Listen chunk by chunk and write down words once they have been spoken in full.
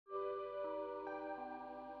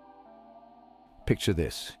Picture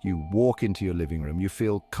this. You walk into your living room, you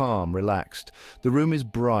feel calm, relaxed. The room is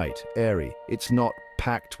bright, airy. It's not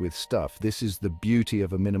packed with stuff. This is the beauty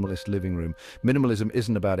of a minimalist living room. Minimalism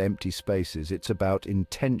isn't about empty spaces, it's about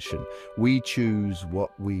intention. We choose what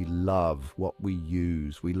we love, what we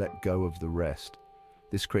use. We let go of the rest.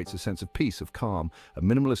 This creates a sense of peace, of calm. A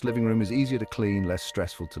minimalist living room is easier to clean, less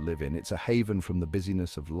stressful to live in. It's a haven from the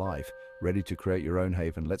busyness of life, ready to create your own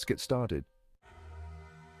haven. Let's get started.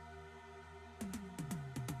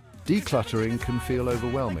 Decluttering can feel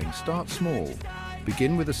overwhelming. Start small.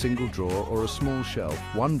 Begin with a single drawer or a small shelf.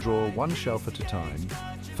 One drawer, one shelf at a time.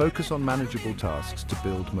 Focus on manageable tasks to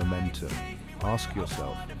build momentum. Ask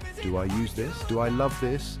yourself, do I use this? Do I love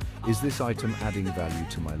this? Is this item adding value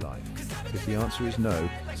to my life? If the answer is no,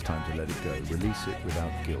 it's time to let it go. Release it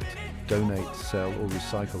without guilt. Donate, sell, or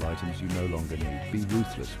recycle items you no longer need. Be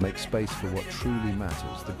ruthless. Make space for what truly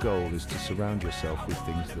matters. The goal is to surround yourself with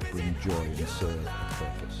things that bring joy and serve a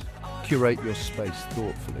purpose. Curate your space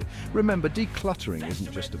thoughtfully. Remember, decluttering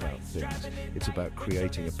isn't just about things. It's about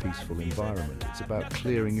creating a peaceful environment. It's about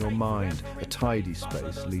clearing your mind. A tidy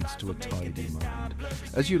space leads to a tidy mind.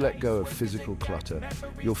 As you let go of physical clutter,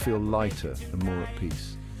 you'll feel lighter and more at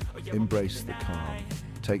peace. Embrace the calm.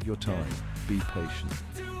 Take your time. Be patient.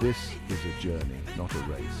 This is a journey, not a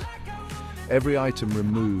race. Every item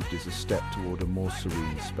removed is a step toward a more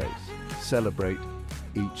serene space. Celebrate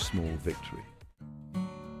each small victory.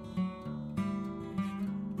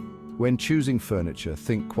 When choosing furniture,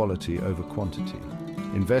 think quality over quantity.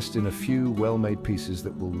 Invest in a few well-made pieces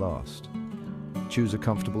that will last. Choose a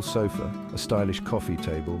comfortable sofa, a stylish coffee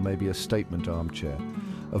table, maybe a statement armchair.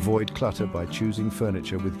 Avoid clutter by choosing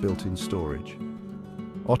furniture with built-in storage.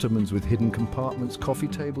 Ottomans with hidden compartments, coffee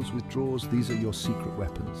tables with drawers, these are your secret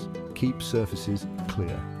weapons. Keep surfaces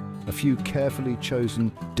clear. A few carefully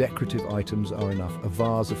chosen decorative items are enough. A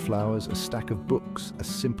vase of flowers, a stack of books, a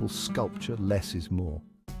simple sculpture, less is more.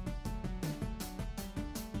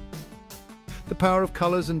 The power of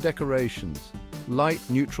colors and decorations. Light,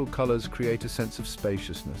 neutral colors create a sense of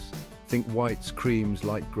spaciousness. Think whites, creams,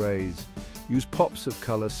 light grays. Use pops of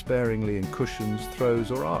color sparingly in cushions, throws,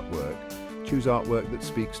 or artwork. Choose artwork that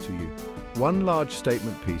speaks to you. One large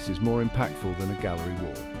statement piece is more impactful than a gallery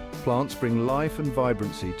wall. Plants bring life and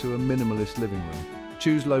vibrancy to a minimalist living room.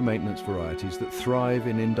 Choose low-maintenance varieties that thrive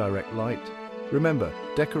in indirect light. Remember,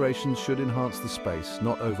 decorations should enhance the space,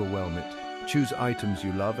 not overwhelm it. Choose items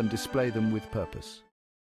you love and display them with purpose.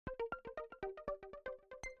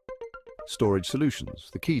 Storage solutions,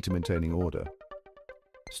 the key to maintaining order.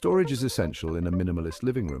 Storage is essential in a minimalist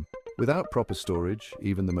living room. Without proper storage,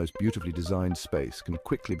 even the most beautifully designed space can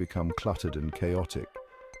quickly become cluttered and chaotic.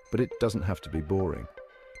 But it doesn't have to be boring.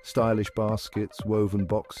 Stylish baskets, woven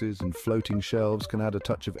boxes, and floating shelves can add a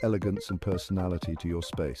touch of elegance and personality to your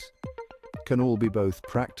space. Can all be both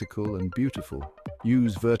practical and beautiful.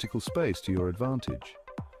 Use vertical space to your advantage.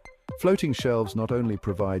 Floating shelves not only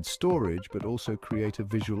provide storage, but also create a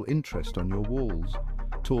visual interest on your walls.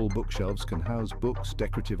 Tall bookshelves can house books,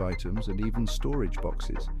 decorative items, and even storage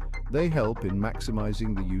boxes. They help in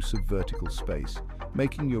maximizing the use of vertical space,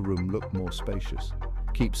 making your room look more spacious.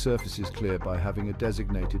 Keep surfaces clear by having a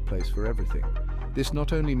designated place for everything. This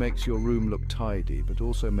not only makes your room look tidy, but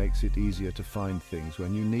also makes it easier to find things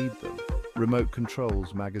when you need them. Remote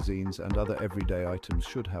controls, magazines, and other everyday items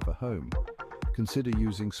should have a home. Consider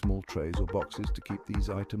using small trays or boxes to keep these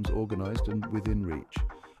items organized and within reach.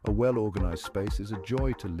 A well-organized space is a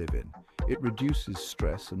joy to live in. It reduces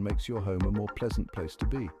stress and makes your home a more pleasant place to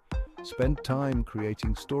be. Spend time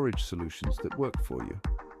creating storage solutions that work for you.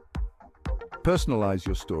 Personalize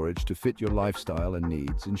your storage to fit your lifestyle and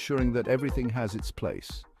needs, ensuring that everything has its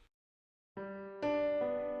place.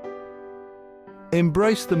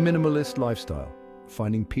 Embrace the minimalist lifestyle,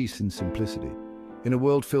 finding peace in simplicity. In a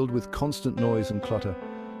world filled with constant noise and clutter,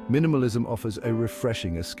 minimalism offers a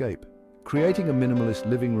refreshing escape. Creating a minimalist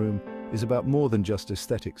living room is about more than just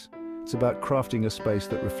aesthetics. It's about crafting a space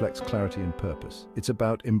that reflects clarity and purpose. It's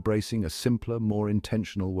about embracing a simpler, more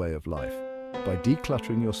intentional way of life. By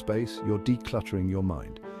decluttering your space, you're decluttering your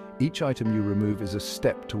mind. Each item you remove is a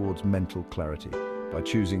step towards mental clarity. By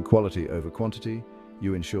choosing quality over quantity,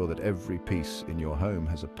 you ensure that every piece in your home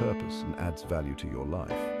has a purpose and adds value to your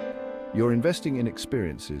life. You're investing in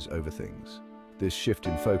experiences over things. This shift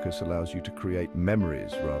in focus allows you to create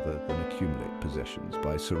memories rather than accumulate possessions.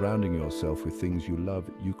 By surrounding yourself with things you love,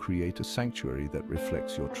 you create a sanctuary that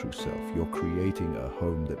reflects your true self. You're creating a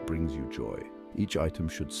home that brings you joy. Each item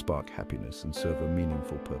should spark happiness and serve a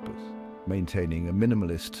meaningful purpose. Maintaining a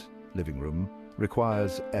minimalist living room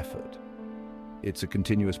requires effort. It's a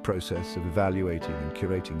continuous process of evaluating and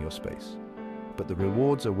curating your space. But the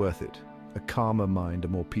rewards are worth it. a calmer mind, a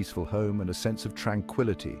more peaceful home, and a sense of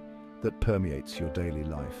tranquility that permeates your daily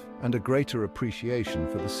life, and a greater appreciation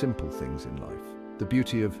for the simple things in life. The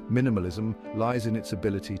beauty of minimalism lies in its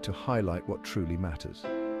ability to highlight what truly matters.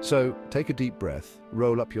 So, take a deep breath,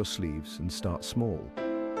 roll up your sleeves, and start small.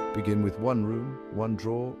 Begin with one room, one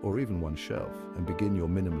drawer, or even one shelf, and begin your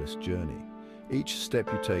minimalist journey. Each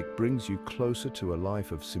step you take brings you closer to a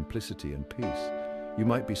life of simplicity and peace. You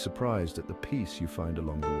might be surprised at the peace you find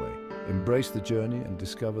along the way. Embrace the journey and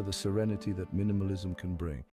discover the serenity that minimalism can bring.